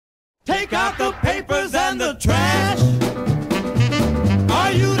take out the papers and the trash,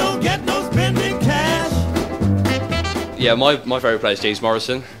 or you don't get no spending cash. Yeah, my favourite player is James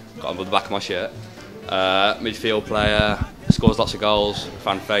Morrison. Got him on the back of my shirt. Midfield player, scores lots of goals,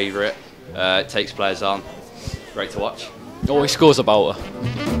 fan favourite, takes players on. Great to watch. Oh, he scores a belter.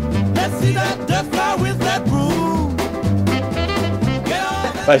 Let's see that death fly with that broom.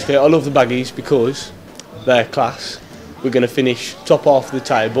 Basically, I love the Baggies because they're class. We're going to finish top half of the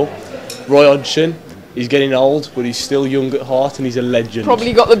table. Roy Hodgson, he's getting old, but he's still young at heart and he's a legend.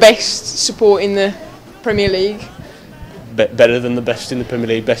 Probably got the best support in the Premier League. Better than the best in the Premier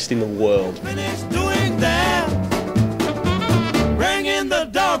League, best in the world. Finish doing that. Bring in the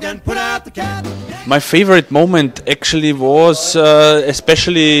dog and put out the cat. My favorite moment actually was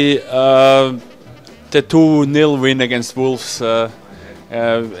especially the 2-0 win against Wolves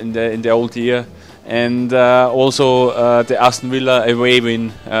in the old year, and also the Aston Villa away win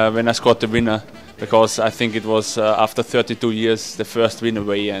when I scored the winner, because I think it was after 32 years the first win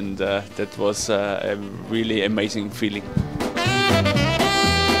away, and that was a really amazing feeling.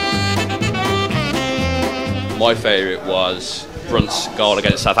 My favourite was Brunt's goal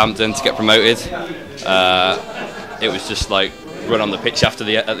against Southampton to get promoted. It was just like run on the pitch at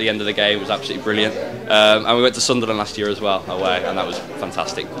the end of the game. It was absolutely brilliant. And we went to Sunderland last year as well away, and that was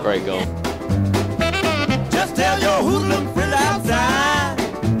fantastic. Great goal. Just tell your hoodlum friend outside.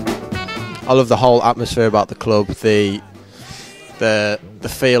 I love the whole atmosphere about the club, the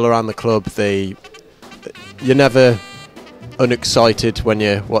feel around the club. You're never unexcited when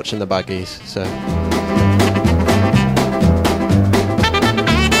you're watching the Baggies. So.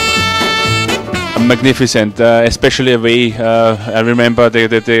 Magnificent, especially away. I remember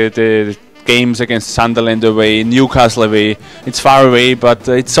the games against Sunderland away, Newcastle away. It's far away, but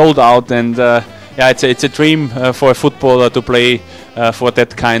it's sold out, and yeah, it's a dream for a footballer to play for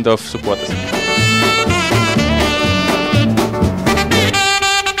that kind of supporters.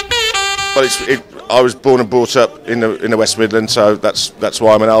 Well, I was born and brought up in the West Midlands, so that's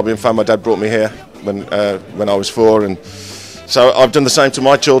why I'm an Albion fan. My dad brought me here when I was 4, and so I've done the same to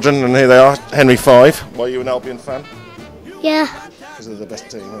my children, and here they are. Henry 5. Were you an Albion fan? Yeah. Because they're the best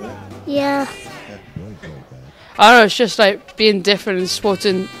team, aren't they? Yeah. I don't know, it's just like being different and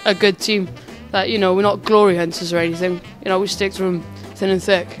supporting a good team. That, you know, we're not glory hunters or anything. You know, we stick to them thin and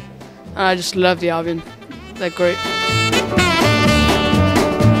thick. And I just love the Albion. They're great.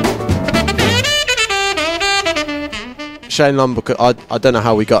 Shane Long, I don't know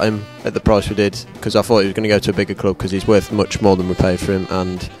how we got him at the price we did, because I thought he was going to go to a bigger club because he's worth much more than we paid for him,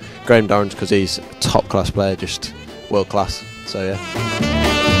 and Graham Dorrans because he's a top class player, just world class. So yeah.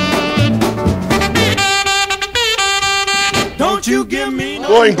 Don't you give me no.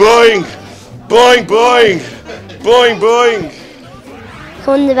 Boing, boing, boing, boing, boing, boing.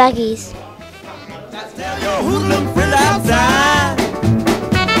 Come on, the Baggies. Just tell your hoodlum friend outside.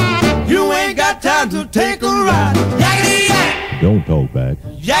 You ain't got time to take a ride. Yakety yak. Don't talk back.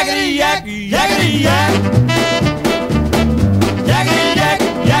 Yakety yak, yakety yak.